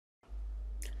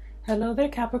Hello there,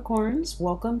 Capricorns.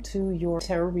 Welcome to your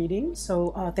tarot reading.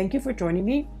 Thank you for joining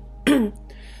me.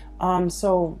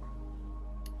 So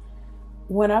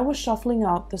when I was shuffling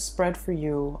out the spread for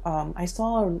you, I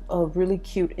saw a really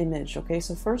cute image. Okay,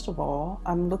 so first of all,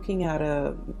 I'm looking at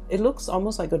it looks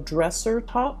almost like a dresser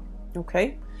top.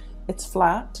 Okay, it's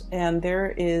flat and there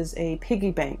is a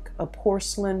piggy bank, a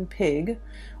porcelain pig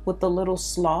with the little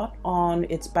slot on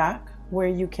its back where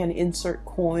you can insert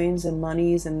coins and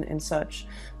monies and such.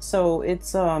 So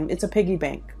it's a piggy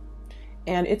bank,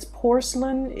 and it's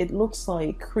porcelain. It looks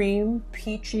like cream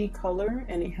peachy color,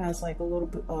 and it has like a little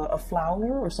bit a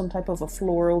flower or some type of a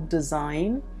floral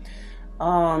design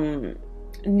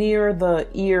near the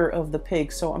ear of the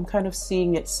pig. So I'm kind of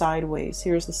seeing it sideways.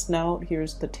 Here's the snout,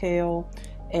 here's the tail,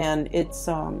 and it's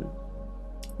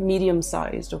medium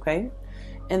sized. Okay.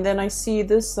 And then I see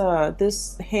this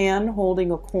this hand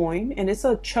holding a coin, and it's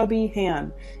a chubby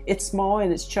hand. It's small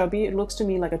and it's chubby. It looks to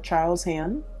me like a child's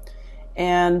hand.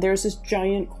 And there's this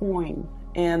giant coin,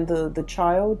 and the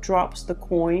child drops the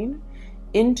coin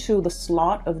into the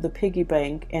slot of the piggy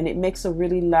bank, and it makes a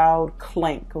really loud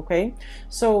clank. Okay,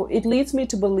 so it leads me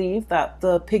to believe that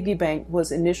the piggy bank was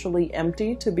initially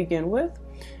empty to begin with.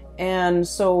 And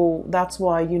so that's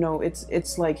why, you know,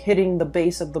 it's like hitting the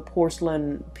base of the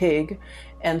porcelain pig,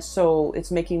 and so it's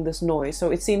making this noise.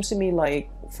 So it seems to me like,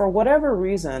 for whatever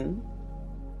reason,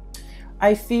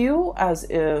 I feel as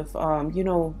if you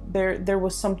know, there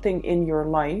was something in your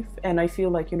life, and I feel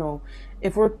like, you know,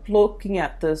 if we're looking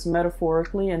at this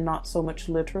metaphorically and not so much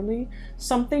literally,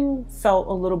 something felt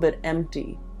a little bit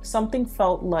empty. Something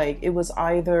felt like it was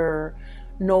either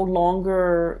no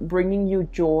longer bringing you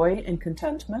joy and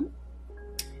contentment,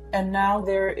 and now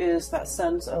there is that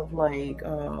sense of like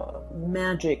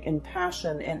magic and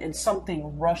passion and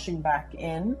something rushing back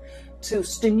in to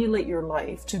stimulate your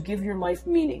life, to give your life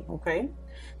meaning. Okay,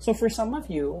 so for some of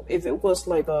you, if it was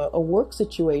like a work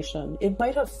situation, it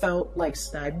might have felt like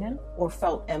stagnant or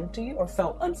felt empty or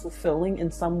felt unfulfilling in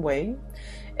some way,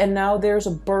 and now there's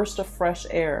a burst of fresh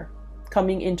air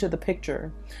coming into the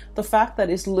picture. The fact that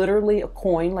it's literally a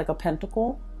coin, like a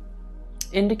pentacle,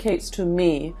 indicates to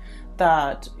me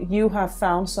that you have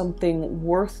found something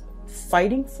worth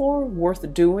fighting for,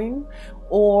 worth doing,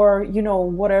 or, you know,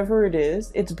 whatever it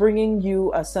is, it's bringing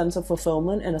you a sense of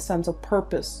fulfillment and a sense of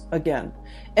purpose again.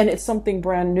 And it's something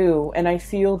brand new. And I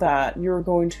feel that you're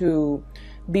going to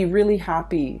be really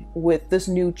happy with this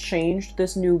new change,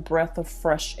 this new breath of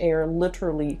fresh air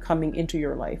literally coming into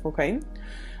your life. Okay.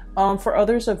 For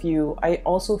others of you, I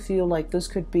also feel like this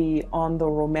could be on the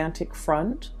romantic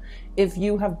front. If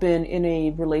you have been in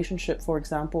a relationship, for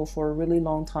example, for a really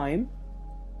long time,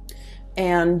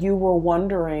 and you were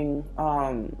wondering,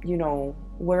 you know,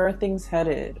 where are things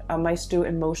headed? Am I still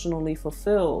emotionally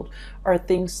fulfilled? Are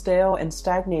things stale and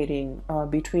stagnating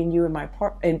between you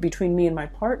and between me and my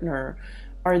partner?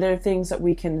 Are there things that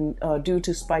we can do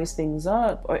to spice things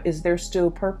up? Or is there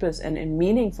still purpose and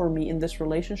meaning for me in this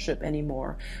relationship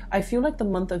anymore? I feel like the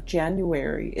month of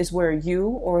January is where you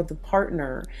or the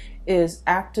partner is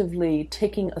actively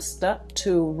taking a step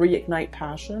to reignite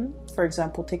passion. For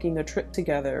example, taking a trip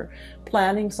together,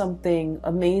 planning something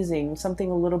amazing,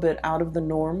 something a little bit out of the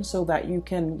norm, so that you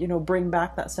can, you know, bring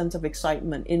back that sense of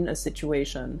excitement in a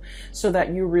situation, so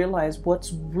that you realize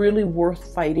what's really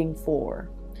worth fighting for.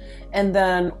 And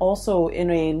then also in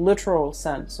a literal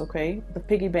sense, okay, the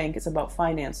piggy bank is about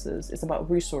finances, it's about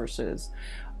resources.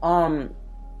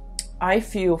 I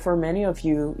feel for many of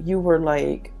you, you were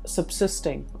like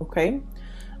subsisting, okay?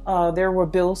 There were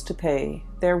bills to pay,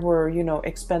 there were, you know,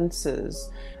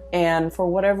 expenses. And for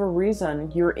whatever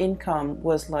reason, your income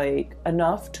was like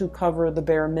enough to cover the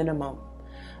bare minimum.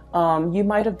 You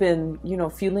might have been, you know,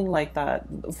 feeling like that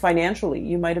financially.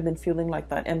 You might have been feeling like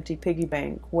that empty piggy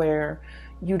bank where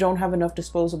you don't have enough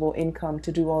disposable income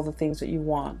to do all the things that you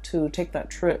want, to take that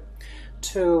trip,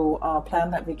 to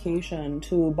plan that vacation,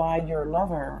 to buy your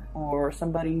lover or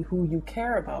somebody who you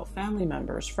care about, family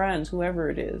members, friends, whoever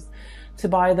it is, to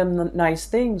buy them nice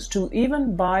things, to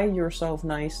even buy yourself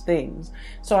nice things.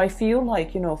 So I feel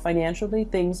like, you know, financially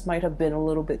things might have been a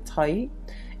little bit tight.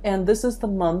 And this is the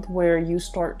month where you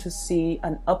start to see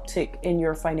an uptick in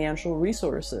your financial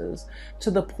resources, to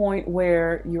the point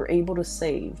where you're able to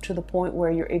save, to the point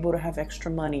where you're able to have extra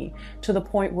money, to the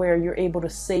point where you're able to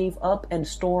save up and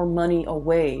store money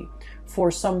away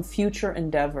for some future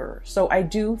endeavor. So I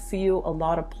do feel a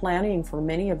lot of planning for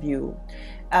many of you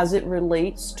as it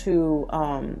relates to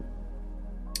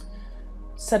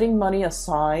setting money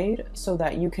aside so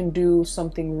that you can do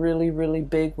something really, really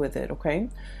big with it, okay?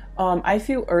 I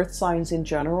feel earth signs in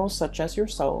general, such as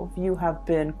yourself, you have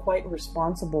been quite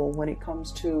responsible when it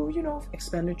comes to,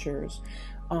 expenditures.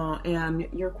 And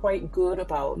you're quite good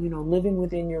about, living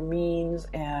within your means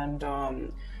and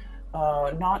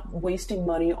not wasting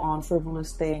money on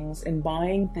frivolous things and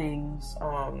buying things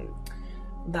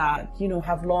that,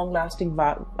 have long-lasting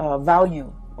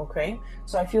value. Okay,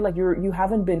 so I feel like you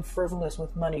haven't been frivolous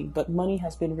with money, but money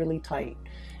has been really tight.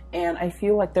 And I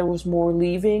feel like there was more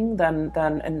leaving than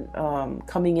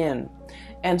coming in.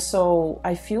 And so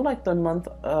I feel like the month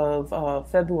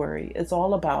of February is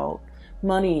all about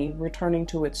money returning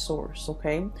to its source,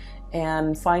 okay?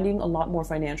 And finding a lot more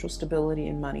financial stability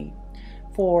in money.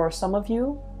 For some of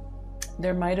you,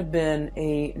 there might have been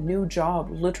a new job,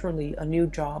 literally a new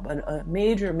job, a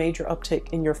major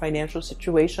uptick in your financial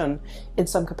situation in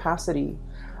some capacity.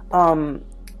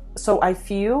 So I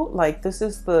feel like this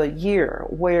is the year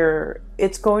where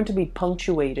it's going to be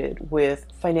punctuated with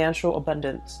financial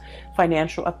abundance,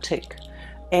 financial uptick,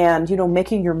 and,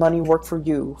 making your money work for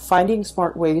you, finding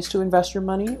smart ways to invest your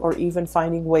money, or even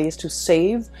finding ways to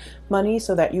save money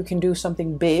so that you can do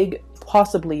something big,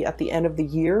 possibly at the end of the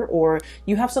year, or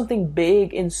you have something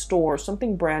big in store,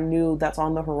 something brand new that's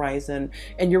on the horizon,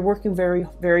 and you're working very,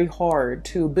 very hard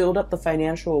to build up the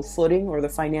financial footing or the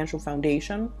financial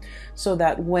foundation so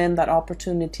that when that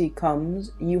opportunity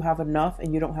comes, you have enough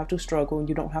and you don't have to struggle and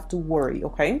you don't have to worry,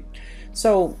 okay?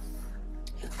 So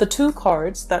the two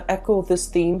cards that echo this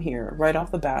theme here right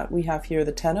off the bat, we have here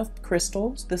the Ten of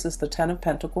Crystals, this is the Ten of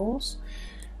Pentacles,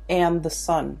 and the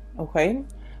Sun, okay?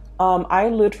 I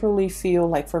literally feel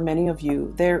like for many of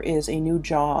you, there is a new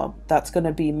job that's going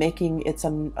to be making its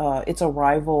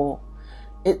arrival.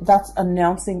 That's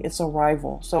announcing its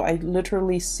arrival. So I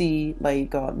literally see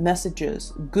like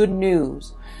messages, good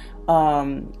news,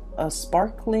 a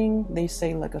sparkling, they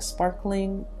say like a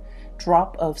sparkling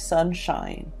drop of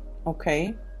sunshine.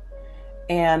 Okay.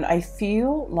 And I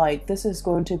feel like this is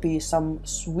going to be some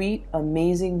sweet,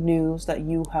 amazing news that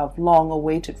you have long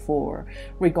awaited for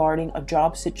regarding a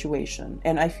job situation.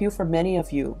 And I feel for many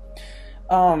of you,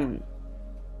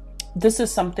 this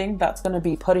is something that's going to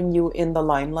be putting you in the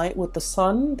limelight. With the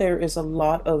Sun, there is a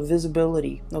lot of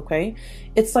visibility, okay?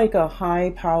 It's like a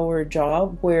high-powered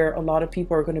job where a lot of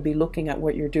people are going to be looking at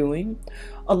what you're doing.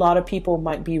 A lot of people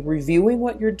might be reviewing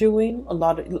what you're doing.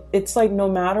 It's like no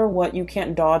matter what, you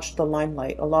can't dodge the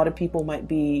limelight. A lot of people might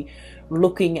be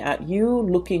looking at you,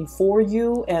 looking for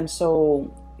you, and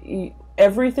so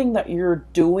everything that you're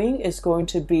doing is going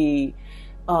to be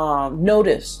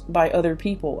noticed by other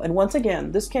people. And once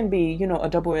again, this can be, a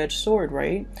double-edged sword,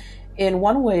 right? In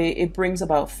one way, it brings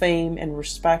about fame and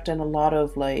respect and a lot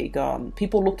of like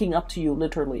people looking up to you,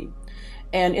 literally.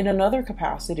 And in another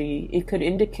capacity, it could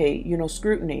indicate,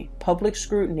 scrutiny, public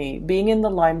scrutiny, being in the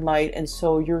limelight, and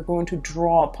so you're going to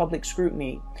draw public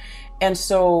scrutiny. And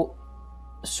so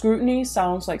scrutiny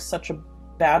sounds like such a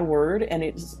bad word, and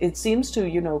it seems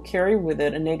to, carry with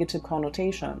it a negative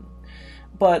connotation.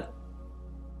 But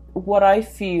what I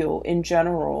feel in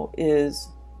general is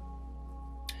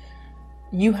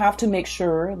you have to make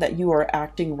sure that you are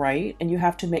acting right, and you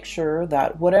have to make sure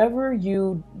that whatever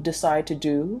you decide to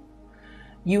do,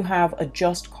 you have a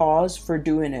just cause for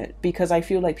doing it. Because I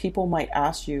feel like people might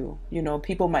ask you,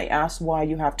 people might ask why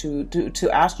you have to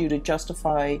ask you to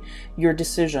justify your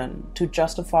decision, to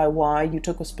justify why you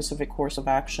took a specific course of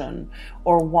action,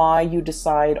 or why you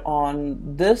decide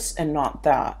on this and not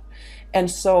that. And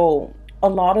so a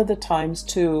lot of the times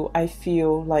too, I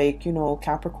feel like,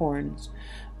 Capricorns,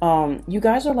 you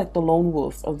guys are like the lone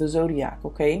wolf of the zodiac,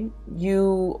 okay?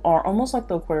 You are almost like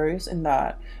the Aquarius in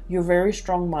that you're very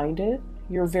strong-minded,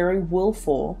 you're very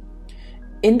willful,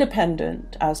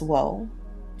 independent as well.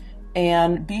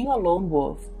 And being a lone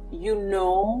wolf, you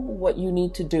know what you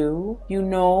need to do, you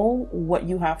know what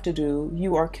you have to do,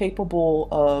 you are capable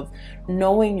of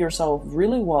knowing yourself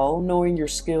really well, knowing your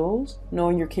skills,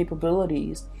 knowing your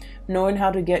capabilities, knowing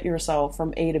how to get yourself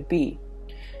from A to B.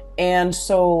 And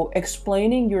so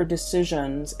explaining your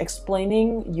decisions,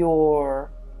 explaining your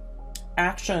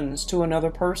actions to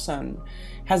another person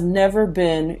has never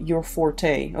been your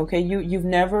forte, okay? You've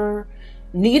never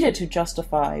needed to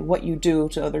justify what you do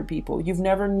to other people. You've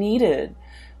never needed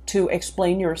to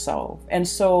explain yourself. And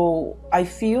so I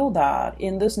feel that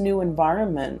in this new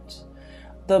environment,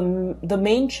 the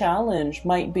main challenge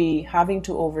might be having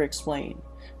to over-explain,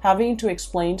 having to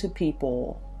explain to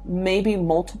people, maybe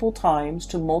multiple times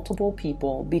to multiple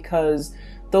people, because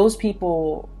those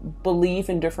people believe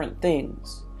in different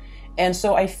things. And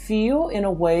so I feel in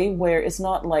a way where it's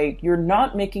not like you're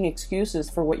not making excuses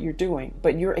for what you're doing,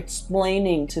 but you're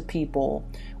explaining to people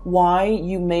why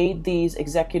you made these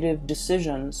executive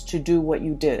decisions to do what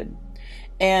you did.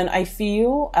 And I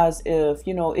feel as if,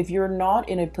 you know, if you're not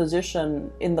in a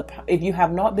position if you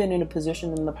have not been in a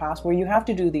position in the past where you have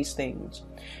to do these things,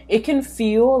 it can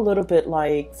feel a little bit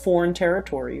like foreign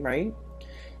territory, right?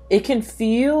 It can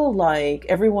feel like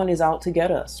everyone is out to get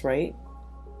us, right?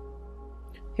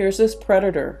 Here's this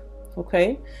predator,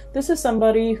 okay? This is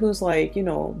somebody who's like, you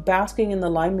know, basking in the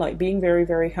limelight, being very,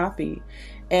 very happy.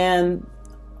 And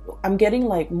I'm getting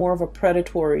like more of a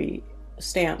predatory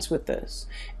stance with this.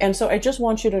 And so I just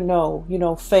want you to know, you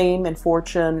know, fame and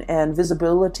fortune and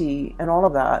visibility and all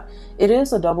of that, it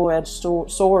is a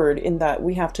double-edged sword in that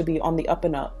we have to be on the up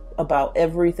and up about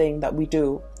everything that we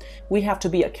do. We have to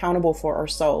be accountable for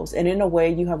ourselves. And in a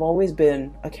way, you have always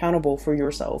been accountable for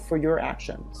yourself, for your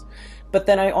actions. But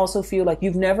then I also feel like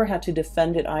you've never had to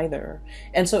defend it either.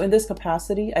 And so in this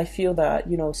capacity, I feel that,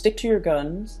 you know, stick to your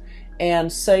guns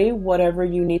and say whatever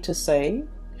you need to say.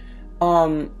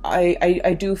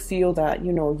 I do feel that,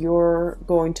 you know, you're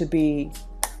going to be,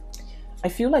 I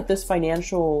feel like this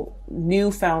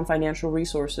newfound financial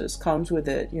resources comes with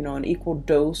it, you know, an equal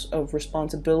dose of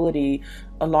responsibility,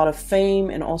 a lot of fame,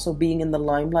 and also being in the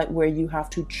limelight where you have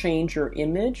to change your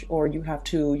image, or you have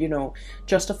to, you know,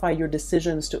 justify your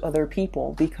decisions to other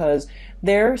people because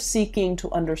they're seeking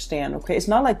to understand, okay? It's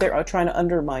not like they're trying to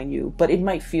undermine you, but it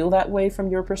might feel that way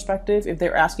from your perspective if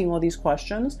they're asking all these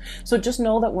questions. So just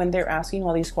know that when they're asking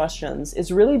all these questions, it's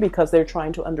really because they're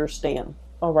trying to understand.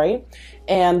 All right.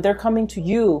 And they're coming to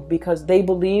you because they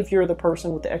believe you're the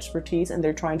person with the expertise, and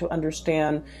they're trying to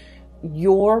understand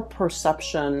your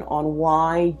perception on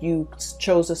why you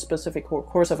chose a specific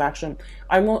course of action.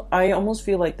 I almost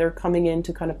feel like they're coming in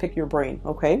to kind of pick your brain.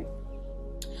 Okay.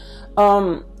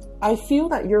 I feel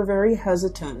that you're very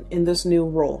hesitant in this new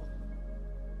role.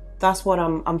 That's what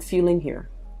I'm feeling here.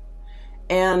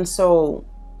 And so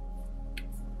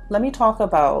let me talk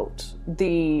about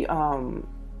the,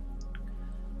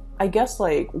 I guess,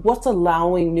 like what's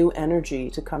allowing new energy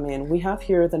to come in. We have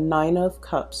here the 9 of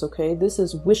Cups, okay? This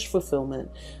is wish fulfillment.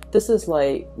 This is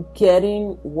like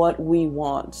getting what we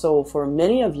want. So for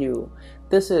many of you,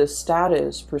 this is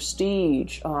status,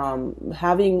 prestige,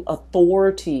 having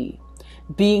authority,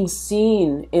 being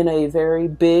seen in a very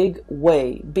big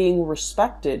way, being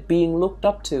respected, being looked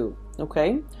up to,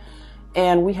 okay?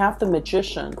 And we have the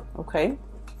Magician, okay?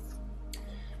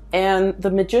 And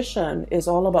the Magician is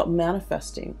all about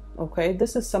manifesting, okay?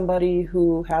 This is somebody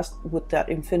who has, with that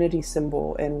infinity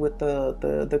symbol and with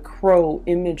the crow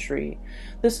imagery,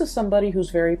 this is somebody who's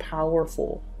very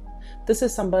powerful. This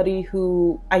is somebody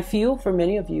who, I feel for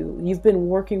many of you, you've been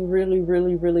working really,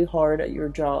 really, really hard at your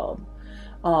job,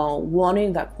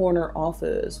 wanting that corner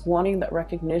office, wanting that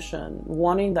recognition,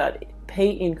 wanting that pay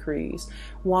increase,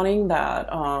 wanting that,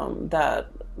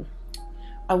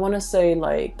 I want to say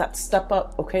like that step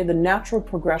up, okay? The natural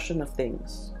progression of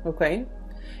things, okay?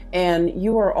 And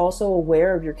you are also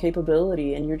aware of your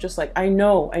capability, and you're just like, I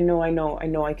know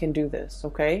I can do this,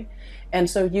 okay? And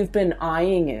so you've been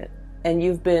eyeing it, and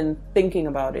you've been thinking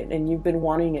about it, and you've been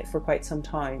wanting it for quite some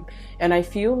time. And I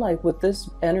feel like with this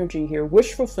energy here,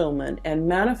 wish fulfillment and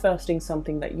manifesting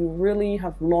something that you really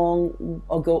have long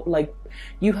ago, like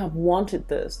you have wanted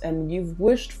this and you've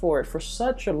wished for it for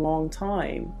such a long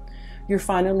time, you're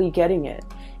finally getting it.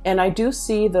 And I do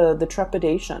see the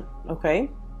trepidation, okay?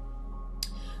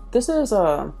 This is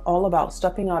all about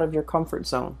stepping out of your comfort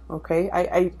zone, okay?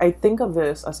 I think of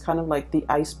this as kind of like the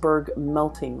iceberg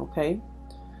melting, okay?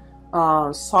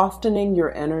 Softening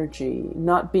your energy,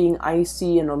 not being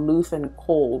icy and aloof and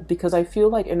cold, because I feel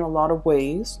like in a lot of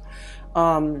ways,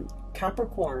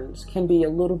 Capricorns can be a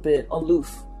little bit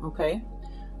aloof, okay?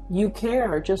 You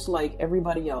care just like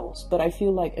everybody else, but I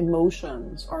feel like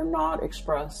emotions are not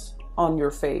expressed on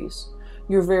your face.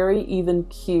 You're very even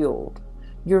keeled.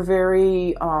 You're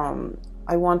very,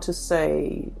 I want to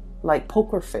say, like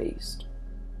poker faced.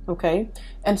 Okay.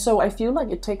 And so I feel like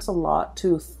it takes a lot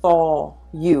to thaw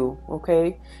you.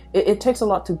 Okay. It takes a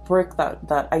lot to break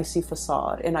that icy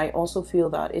facade. And I also feel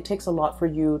that it takes a lot for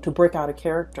you to break out a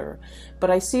character.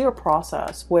 But I see a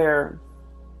process where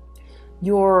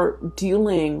you're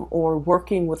dealing or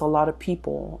working with a lot of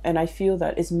people, and I feel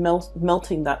that it's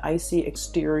melting that icy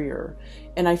exterior,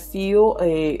 and I feel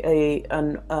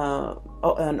an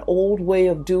old way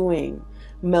of doing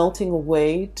melting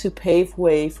away to pave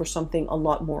way for something a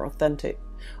lot more authentic.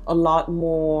 a lot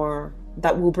more,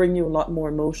 that will bring you a lot more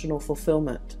emotional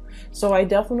fulfillment. So I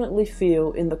definitely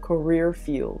feel in the career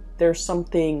field, there's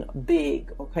something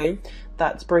big, okay,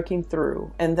 that's breaking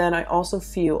through. And then I also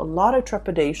feel a lot of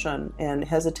trepidation and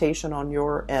hesitation on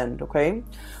your end, okay?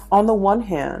 On the one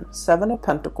hand, Seven of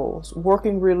Pentacles,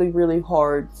 working really, really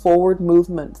hard, forward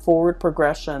movement, forward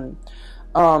progression.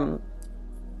 I'm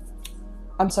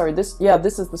sorry, this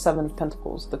is the Seven of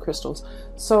Pentacles, the crystals.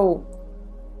 So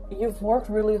you've worked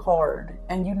really hard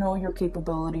and you know your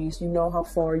capabilities, you know how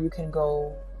far you can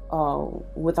go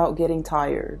without getting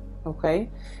tired, okay?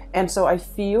 And so I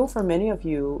feel for many of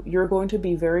you, you're going to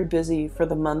be very busy for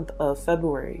the month of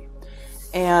February.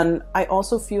 And I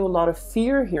also feel a lot of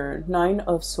fear here, Nine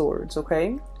of Swords,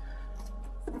 okay?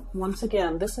 Once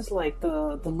again, this is like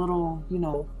the little, you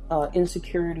know,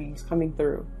 insecurities coming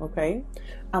through, okay?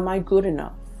 Am I good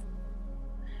enough?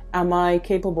 Am I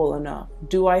capable enough?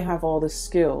 Do I have all the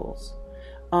skills?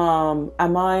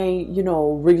 Am I, you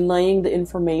know, relaying the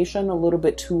information a little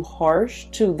bit too harsh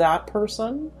to that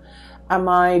person? Am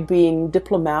I being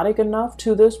diplomatic enough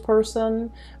to this person?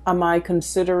 Am I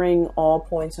considering all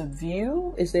points of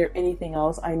view? Is there anything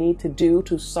else I need to do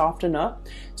to soften up?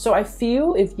 So I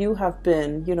feel if you have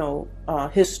been, you know,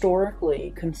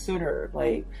 historically considered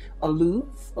like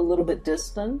aloof, a little bit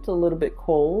distant, a little bit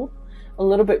cold, a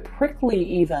little bit prickly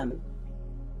even,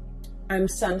 I'm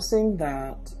sensing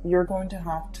that you're going to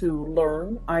have to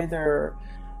learn, either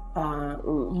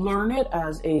learn it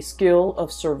as a skill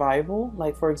of survival.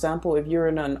 Like, for example, if you're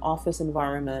in an office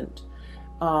environment,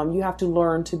 you have to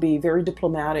learn to be very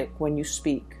diplomatic when you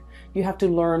speak. You have to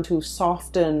learn to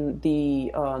soften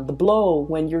the blow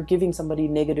when you're giving somebody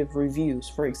negative reviews,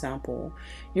 for example.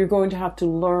 You're going to have to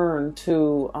learn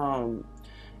to,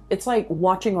 it's like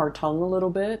watching our tongue a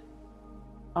little bit.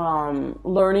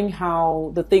 Learning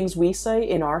how the things we say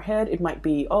in our head, it might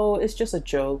be, oh, it's just a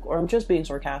joke, or I'm just being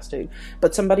sarcastic,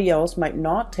 but somebody else might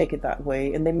not take it that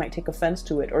way and they might take offense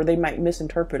to it, or they might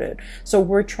misinterpret it. So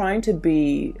we're trying to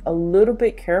be a little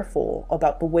bit careful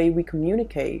about the way we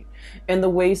communicate and the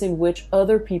ways in which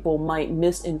other people might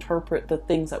misinterpret the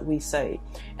things that we say.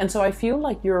 And so I feel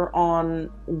like you're on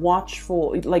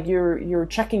watchful, like you're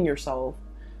checking yourself.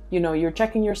 You know, you're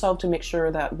checking yourself to make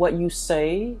sure that what you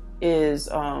say is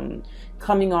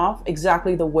coming off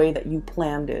exactly the way that you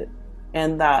planned it,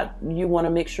 and that you want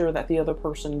to make sure that the other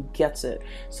person gets it.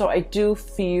 So I do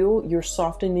feel you're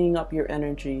softening up your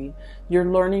energy. You're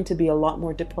learning to be a lot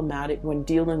more diplomatic when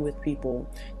dealing with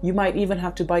people. You might even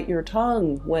have to bite your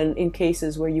tongue when in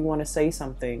cases where you want to say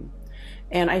something.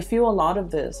 And I feel a lot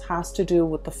of this has to do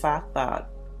with the fact that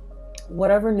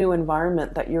whatever new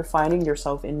environment that you're finding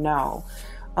yourself in now,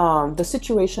 the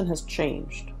situation has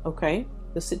changed, okay?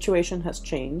 The situation has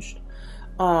changed.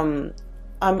 I'm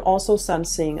also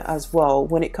sensing as well,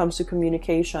 when it comes to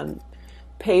communication,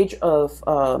 Page of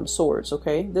Swords,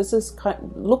 okay? This is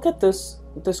look at this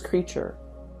creature.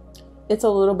 It's a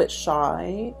little bit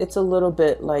shy. It's a little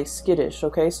bit like skittish,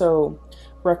 okay? So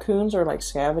raccoons are like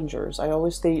scavengers. I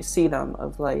always see them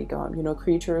of like, you know,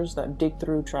 creatures that dig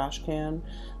through trash can,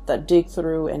 that dig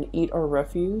through and eat our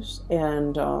refuse.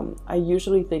 And I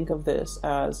usually think of this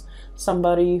as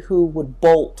somebody who would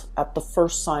bolt at the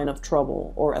first sign of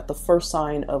trouble, or at the first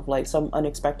sign of like some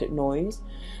unexpected noise.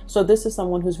 So this is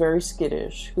someone who's very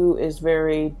skittish, who is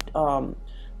very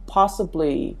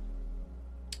possibly,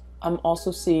 I'm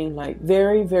also seeing like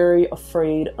very, very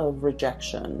afraid of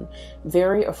rejection,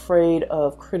 very afraid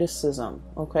of criticism,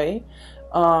 okay?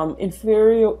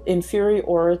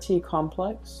 Inferiority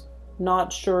complex,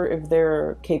 not sure if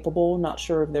they're capable, not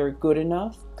sure if they're good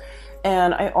enough.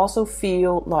 And I also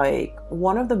feel like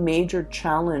one of the major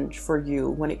challenge for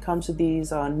you when it comes to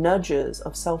these nudges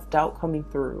of self-doubt coming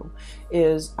through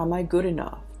is, am I good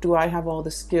enough? Do I have all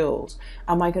the skills?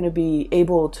 Am I going to be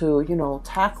able to, you know,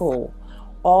 tackle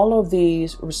all of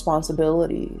these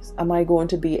responsibilities? Am I going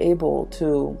to be able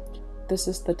to, this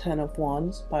is the 10 of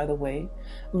Wands, by the way,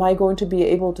 am I going to be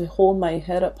able to hold my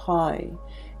head up high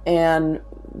and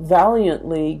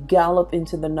valiantly gallop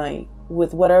into the night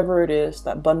with whatever it is,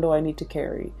 that bundle I need to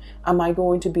carry? Am I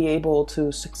going to be able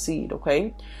to succeed?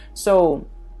 Okay, so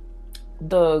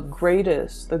the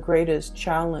greatest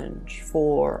challenge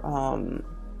for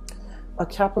a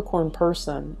Capricorn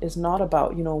person is not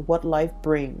about, you know, what life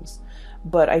brings,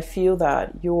 but I feel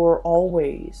that you're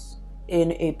always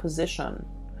in a position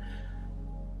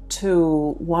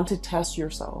to want to test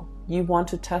yourself. You want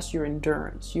to test your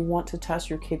endurance. You want to test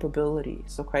your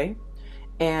capabilities, okay?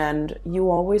 And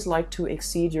you always like to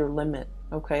exceed your limit,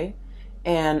 okay?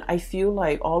 And I feel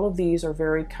like all of these are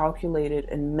very calculated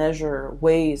and measure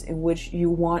ways in which you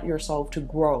want yourself to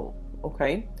grow,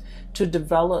 okay? to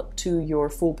develop to your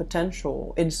full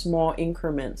potential in small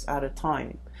increments at a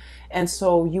time. And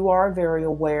so you are very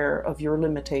aware of your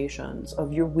limitations,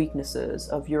 of your weaknesses,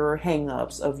 of your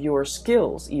hang-ups, of your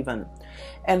skills even.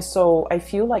 And so I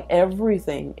feel like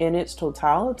everything in its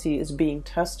totality is being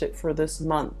tested for this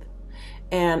month.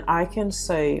 And I can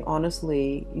say,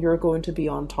 honestly, you're going to be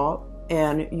on top,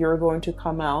 and you're going to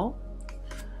come out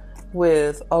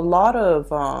with a lot of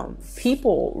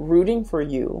people rooting for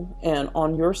you and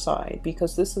on your side,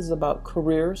 because this is about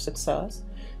career success,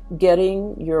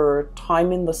 getting your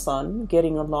time in the sun,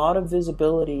 getting a lot of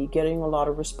visibility, getting a lot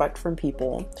of respect from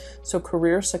people. So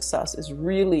career success is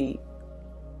really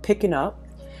picking up,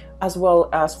 as well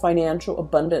as financial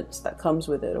abundance that comes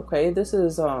with it. Okay, this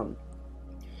is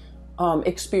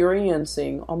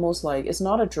experiencing almost like, it's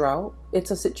not a drought, it's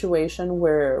a situation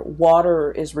where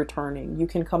water is returning. You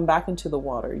can come back into the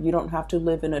water. You don't have to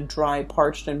live in a dry,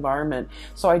 parched environment.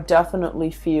 So I definitely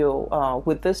feel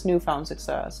with this newfound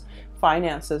success,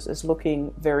 finances is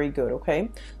looking very good. Okay,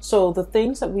 so the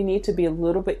things that we need to be a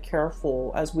little bit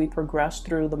careful as we progress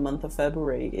through the month of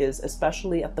February is,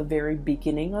 especially at the very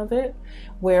beginning of it,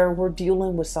 where we're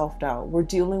dealing with self-doubt, we're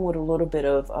dealing with a little bit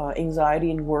of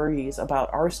anxiety and worries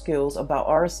about our skills, about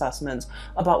our assessments,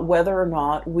 about whether or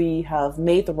not we have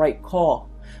made the right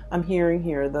call. I'm hearing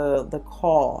here the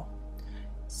call.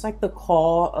 It's like the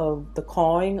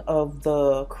cawing of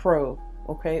the crow,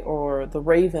 okay, or the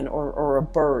raven, or a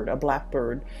bird, a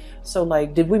blackbird. So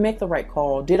like, did we make the right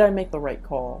call? Did I make the right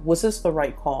call? Was this the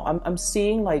right call? I'm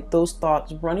seeing like those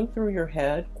thoughts running through your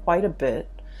head quite a bit.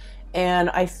 And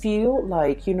I feel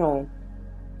like, you know,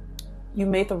 you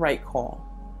made the right call.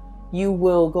 You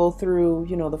will go through,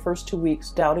 you know, the first 2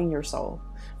 weeks doubting yourself.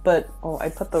 But, oh, I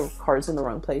put the cards in the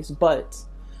wrong place. But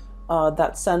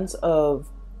that sense of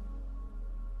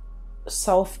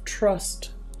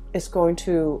self-trust is going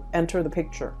to enter the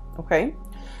picture. Okay.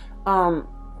 The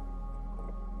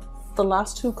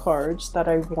last two cards that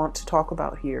I want to talk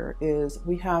about here is,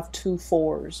 we have two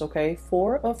fours. Okay,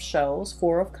 4 of shells,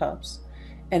 4 of cups,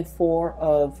 and 4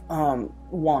 of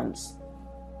wands.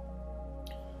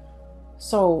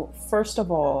 So first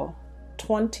of all,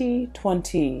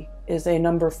 2020 is a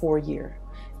number 4 year,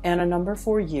 and a number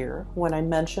 4 year, when I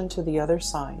mention to the other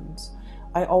signs,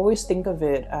 I always think of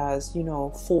it as, you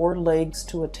know, 4 legs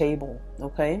to a table.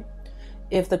 Okay,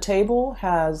 if the table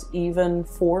has even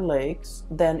 4 legs,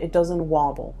 then it doesn't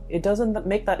wobble. It doesn't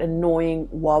make that annoying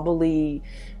wobbly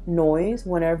noise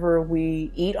whenever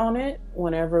we eat on it,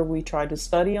 whenever we try to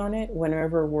study on it,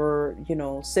 whenever we're, you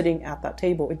know, sitting at that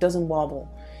table. It doesn't wobble.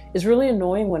 It's really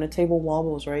annoying when a table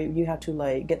wobbles, right? You have to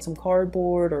like get some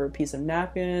cardboard or a piece of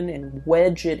napkin and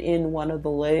wedge it in one of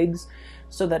the legs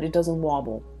so that it doesn't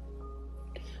wobble.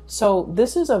 So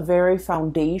this is a very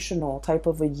foundational type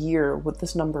of a year with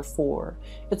this number 4.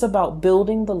 It's about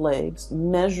building the legs,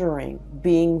 measuring,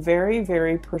 being very,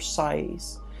 very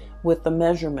precise with the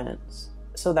measurements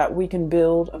so that we can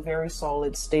build a very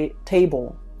solid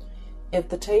table. If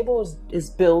the table is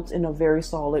built in a very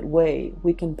solid way,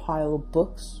 we can pile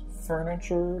books,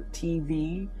 furniture,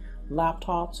 TV,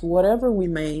 laptops, whatever we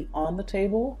may on the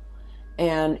table.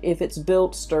 And if it's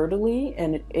built sturdily,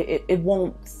 and it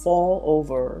won't fall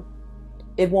over,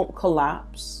 it won't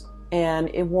collapse, and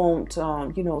it won't,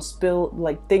 you know, spill,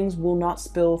 like things will not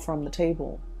spill from the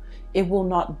table. It will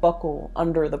not buckle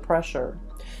under the pressure.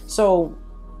 So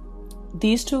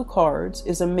these two cards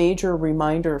is a major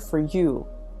reminder for you,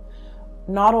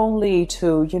 not only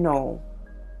to, you know,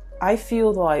 I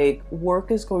feel like work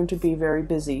is going to be very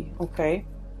busy. Okay,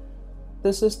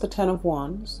 this is the 10 of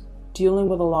Wands. Dealing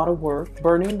with a lot of work,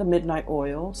 burning the midnight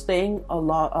oil, staying a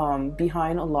lot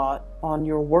behind a lot on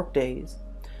your work days.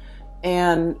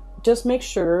 And just make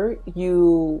sure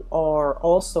you are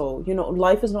also, you know,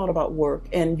 life is not about work,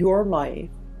 and your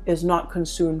life is not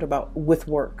consumed with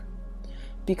work,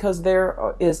 because there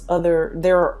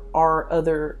are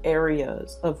other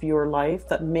areas of your life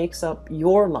that makes up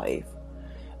your life.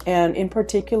 And in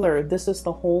particular, this is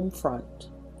the home front,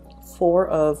 4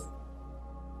 of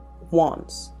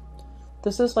Wands.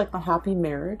 This is like the happy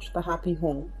marriage, the happy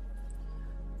home.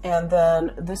 And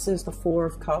then this is the 4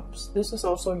 of Cups. This is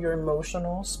also your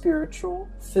emotional, spiritual,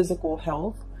 physical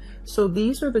health. So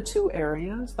these are the 2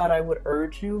 areas that I would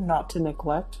urge you not to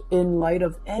neglect in light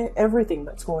of everything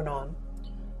that's going on.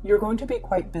 You're going to be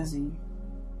quite busy,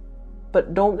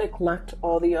 but don't neglect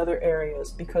all the other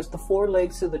areas, because the 4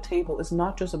 legs to the table is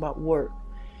not just about work.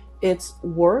 It's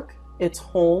work, it's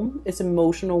home, it's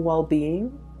emotional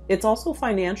well-being. It's also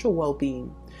financial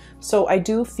well-being. So I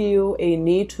do feel a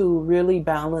need to really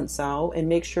balance out and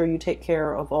make sure you take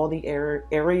care of all the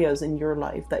areas in your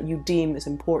life that you deem is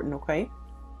important, okay?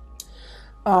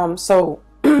 So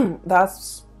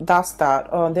that's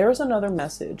that. There's another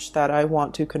message that I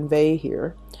want to convey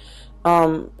here.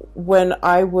 When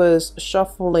I was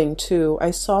shuffling too,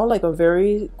 I saw like a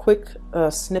very quick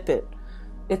snippet.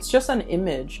 It's just an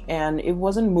image and it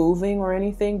wasn't moving or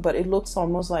anything, but it looks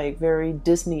almost like very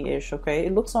Disney-ish, okay?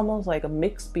 It looks almost like a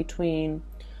mix between,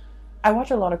 I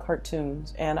watch a lot of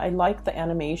cartoons and I like the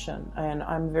animation and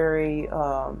I'm very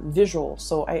visual.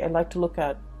 So I like to look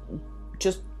at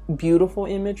just beautiful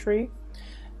imagery.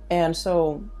 And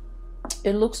so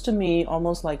it looks to me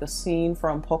almost like a scene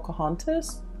from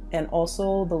Pocahontas and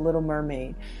also The Little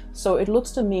Mermaid. So it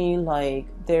looks to me like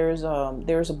there's a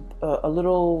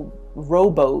little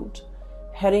rowboat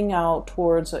heading out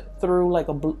towards through like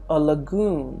a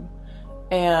lagoon,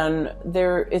 and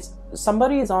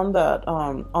somebody is on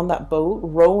that boat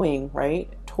rowing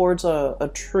right towards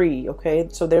a tree. Okay,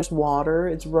 so there's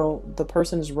water. The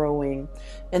person is rowing,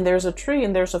 and there's a tree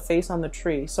and there's a face on the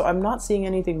tree. So I'm not seeing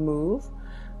anything move,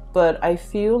 but I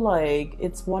feel like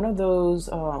it's one of those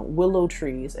willow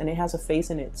trees and it has a face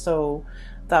in it. So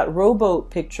that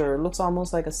rowboat picture looks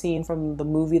almost like a scene from the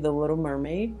movie The Little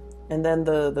Mermaid. And then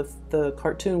the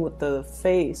cartoon with the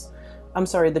face, I'm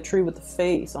sorry, the tree with the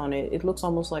face on it, it looks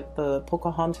almost like the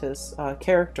Pocahontas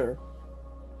character.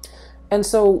 And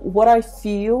so what I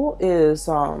feel is,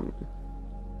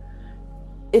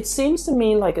 it seems to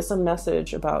me like it's a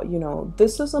message about,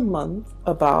 this is a month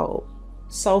about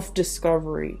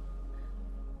self-discovery.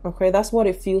 Okay, that's what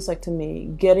it feels like to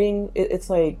me. It's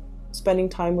like spending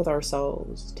time with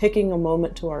ourselves, taking a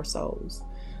moment to ourselves,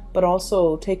 but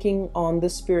also taking on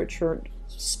this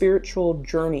spiritual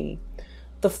journey.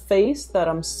 The face that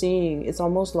I'm seeing is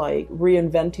almost like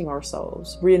reinventing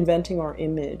ourselves, reinventing our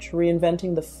image,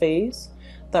 reinventing the face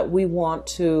that we want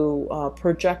to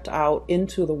project out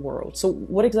into the world. So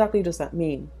what exactly does that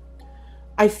mean?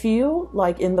 I feel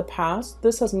like in the past,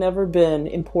 this has never been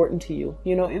important to you.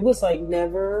 It was like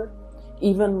never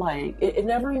even like, it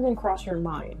never even crossed your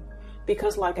mind.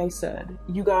 Because like I said,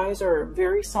 you guys are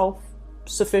very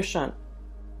self-sufficient.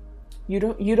 You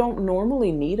don't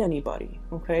normally need anybody,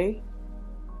 okay?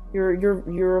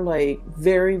 You're like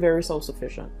very, very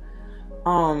self-sufficient.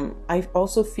 I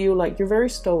also feel like you're very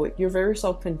stoic. You're very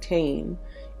self-contained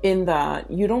in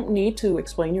that you don't need to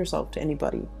explain yourself to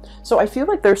anybody. So I feel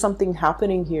like there's something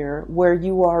happening here where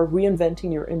you are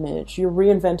reinventing your image. You're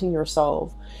reinventing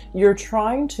yourself. You're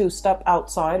trying to step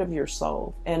outside of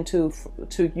yourself and to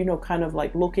kind of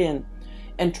like look in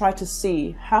and try to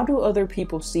see, how do other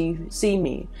people see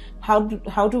me? How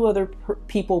do other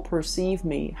people perceive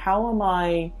me? How am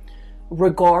I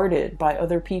regarded by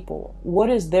other people?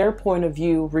 What is their point of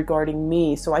view regarding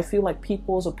me? So I feel like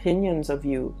people's opinions of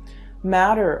you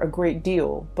matter a great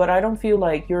deal, but I don't feel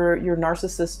like you're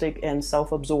narcissistic and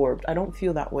self-absorbed. I don't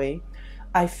feel that way.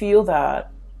 I feel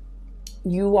that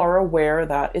you are aware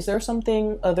that, is there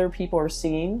something other people are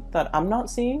seeing that I'm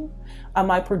not seeing? Am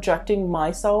I projecting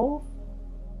myself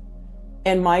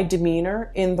and my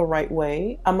demeanor in the right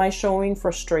way? Am I showing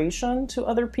frustration to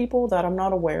other people that I'm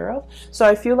not aware of? So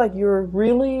I feel like you're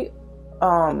really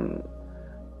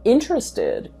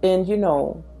interested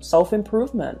in,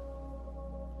 self-improvement,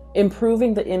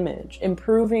 improving the image,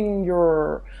 improving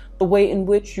the way in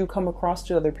which you come across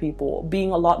to other people,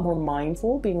 being a lot more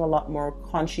mindful, being a lot more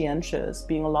conscientious,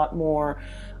 being a lot more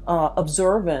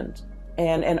observant.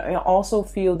 And I also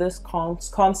feel this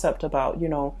concept about,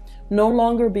 no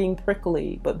longer being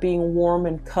prickly, but being warm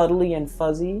and cuddly and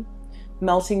fuzzy,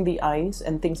 melting the ice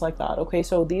and things like that. Okay,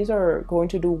 so these are going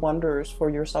to do wonders for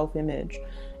your self-image.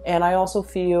 And I also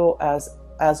feel as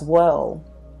well,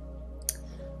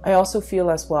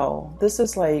 this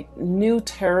is like new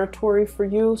territory for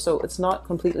you, so it's not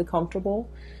completely comfortable.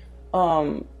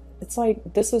 It's like,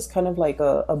 this is kind of like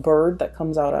a bird that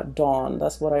comes out at dawn.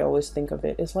 That's what I always think of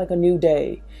it. It's like a new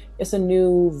day. It's a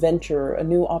new venture, a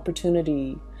new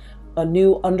opportunity, a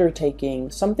new undertaking,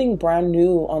 something brand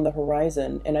new on the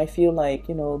horizon. And I feel like,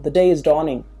 the day is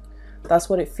dawning. That's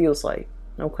what it feels like.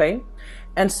 Okay.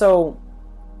 And so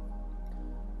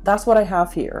that's what I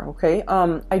have here. Okay.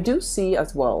 I do see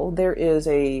as well, there is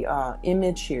a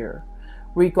image here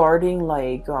regarding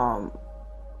like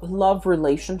love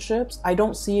relationships. I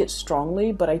don't see it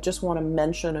strongly, but I just want to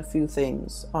mention a few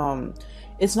things.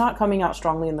 It's not coming out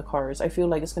strongly in the cards. I feel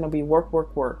like it's going to be work,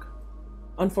 work, work.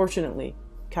 Unfortunately,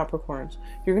 Capricorns,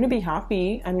 you're going to be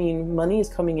happy. I mean, money is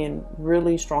coming in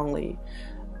really strongly,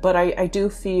 but I do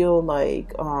feel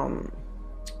like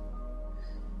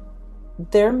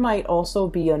there might also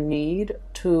be a need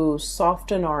to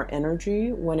soften our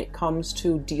energy when it comes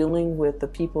to dealing with the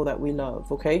people that we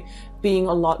love, okay? Being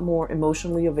a lot more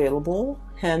emotionally available,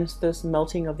 hence this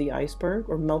melting of the iceberg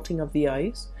or melting of the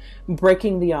ice,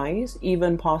 breaking the ice,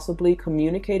 even possibly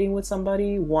communicating with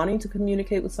somebody, wanting to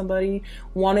communicate with somebody,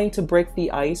 wanting to break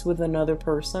the ice with another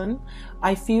person.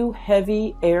 I feel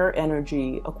heavy air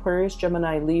energy, Aquarius,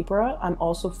 Gemini, Libra. I'm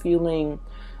also feeling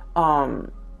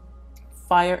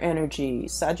fire energy,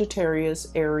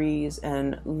 Sagittarius, Aries,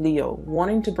 and Leo,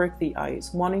 wanting to break the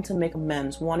ice, wanting to make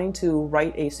amends, wanting to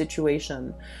right a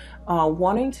situation,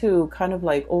 wanting to kind of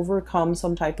like overcome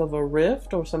some type of a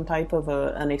rift or some type of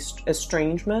an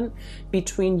estrangement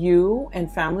between you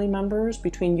and family members,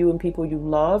 between you and people you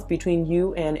love, between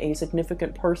you and a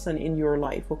significant person in your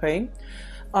life, okay?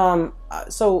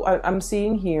 So I'm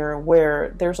seeing here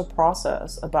where there's a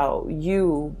process about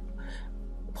you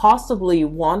possibly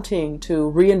wanting to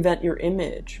reinvent your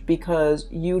image because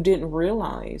you didn't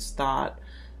realize that,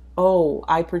 oh,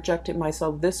 I projected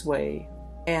myself this way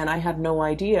and I had no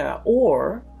idea.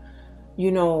 Or,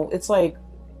 you know, it's like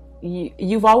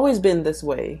you've always been this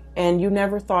way and you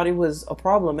never thought it was a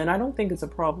problem. And I don't think it's a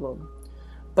problem,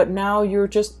 but now you're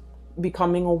just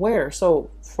becoming aware. So,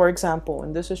 for example,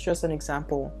 and this is just an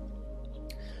example,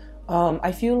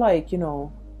 I feel like, you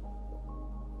know,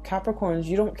 Capricorns,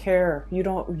 you don't care. You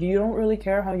don't really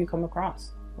care how you come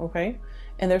across, okay?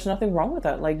 And there's nothing wrong with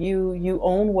that. Like you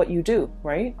own what you do,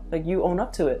 right? Like you own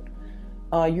up to it.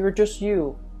 You're just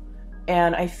you.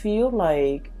 And I feel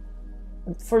like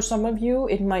for some of you,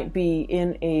 it might be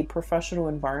in a professional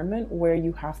environment where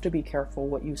you have to be careful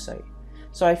what you say.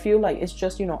 So I feel like it's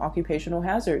just, you know, occupational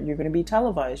hazard. You're going to be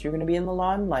televised. You're going to be in the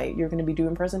limelight. You're going to be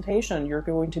doing presentation. You're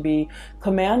going to be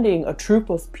commanding a troop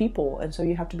of people. And so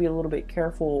you have to be a little bit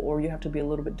careful, or you have to be a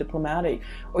little bit diplomatic,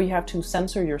 or you have to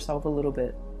censor yourself a little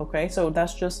bit. Okay. So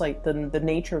that's just like the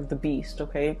nature of the beast.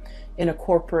 Okay. In a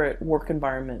corporate work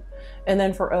environment. And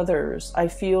then for others, I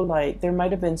feel like there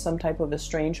might have been some type of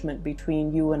estrangement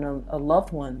between you and a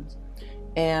loved one.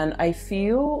 And I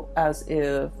feel as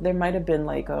if there might have been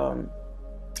like,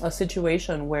 a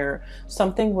situation where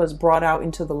something was brought out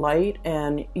into the light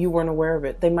and you weren't aware of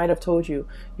it. They might have told you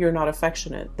you're not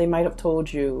affectionate. They might have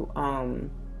told you,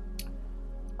 like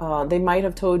they might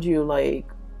have told you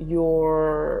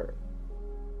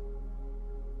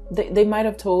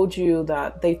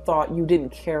that they thought you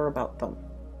didn't care about them.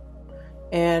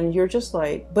 And you're just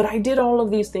like, but I did all of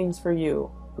these things for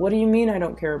you. What do you mean I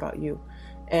don't care about you?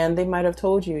 And they might have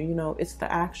told you, you know, it's the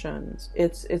actions,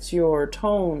 it's your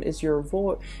tone, it's your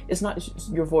voice, it's not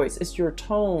your voice, it's your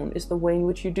tone, it's the way in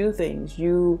which you do things.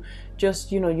 You just,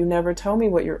 you know, you never tell me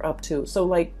what you're up to. So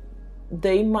like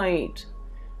they might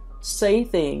say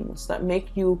things that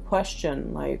make you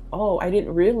question like, oh, I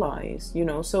didn't realize, you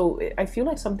know. So I feel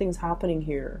like something's happening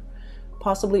here,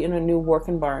 possibly in a new work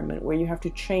environment where you have to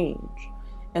change.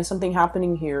 And something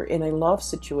happening here in a love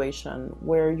situation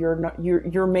where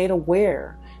you're made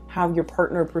aware how your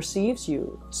partner perceives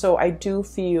you. So I do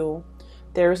feel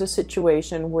there's a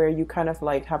situation where you kind of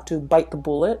like have to bite the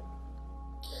bullet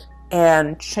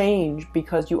and change,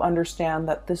 because you understand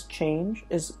that this change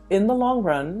is in the long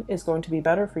run is going to be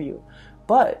better for you.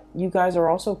 But you guys are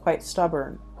also quite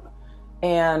stubborn.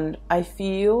 And I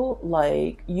feel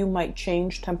like you might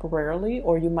change temporarily,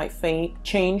 or you might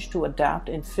change to adapt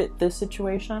and fit this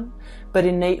situation. But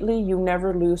innately, you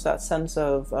never lose that sense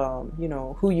of, you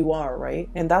know, who you are, right?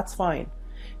 And that's fine.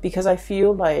 Because I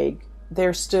feel like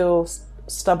there's still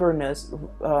stubbornness,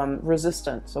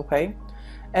 resistance, okay?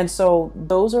 And so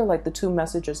those are like the two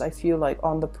messages I feel like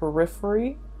on the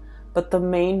periphery. But the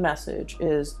main message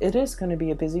is it is going to be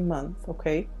a busy month,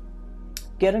 okay?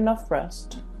 Get enough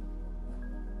rest.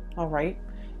 All right,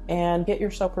 and get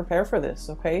yourself prepared for this,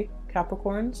 okay,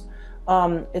 Capricorns.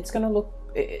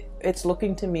 It's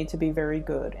looking to me to be very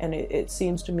good, and it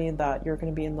seems to me that you're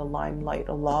going to be in the limelight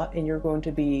a lot, and you're going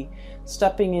to be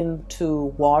stepping into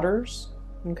waters,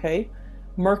 okay,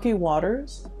 murky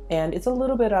waters, and it's a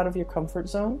little bit out of your comfort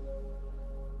zone,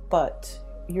 but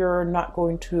you're not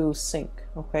going to sink,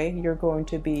 okay? You're going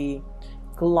to be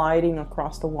gliding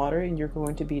across the water, and you're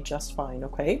going to be just fine,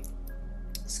 okay?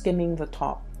 Skimming the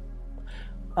top.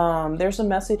 There's a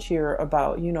message here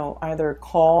about, you know, either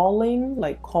calling,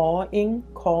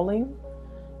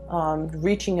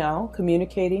 reaching out,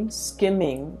 communicating,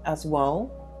 skimming as well.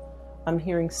 I'm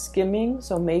hearing skimming,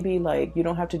 so maybe like you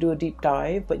don't have to do a deep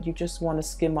dive, but you just want to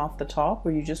skim off the top,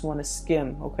 or you just want to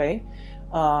skim, okay?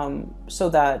 So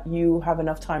that you have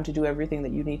enough time to do everything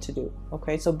that you need to do,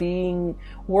 okay? So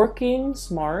working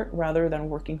smart rather than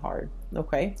working hard,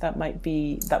 okay? That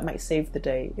might save the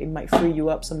day. It might free you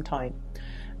up some time.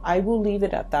 I will leave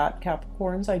it at that,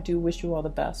 Capricorns. I do wish you all the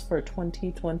best for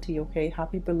 2020, okay?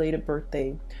 Happy belated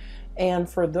birthday. And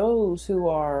for those who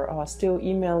are still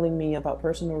emailing me about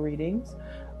personal readings,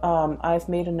 I've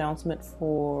made announcement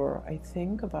for, I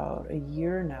think, about a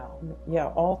year now. Yeah,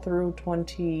 all through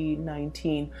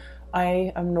 2019.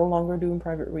 I am no longer doing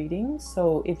private readings.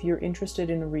 So if you're interested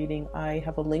in a reading, I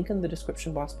have a link in the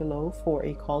description box below for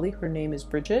a colleague. Her name is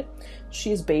Bridget.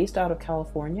 She is based out of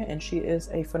California and she is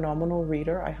a phenomenal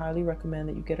reader. I highly recommend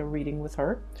that you get a reading with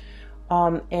her.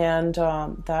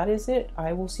 That is it.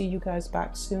 I will see you guys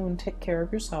back soon. Take care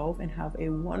of yourself and have a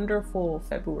wonderful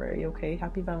February, okay?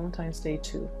 Happy Valentine's Day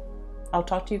too. I'll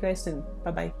talk to you guys soon.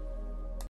 Bye-bye.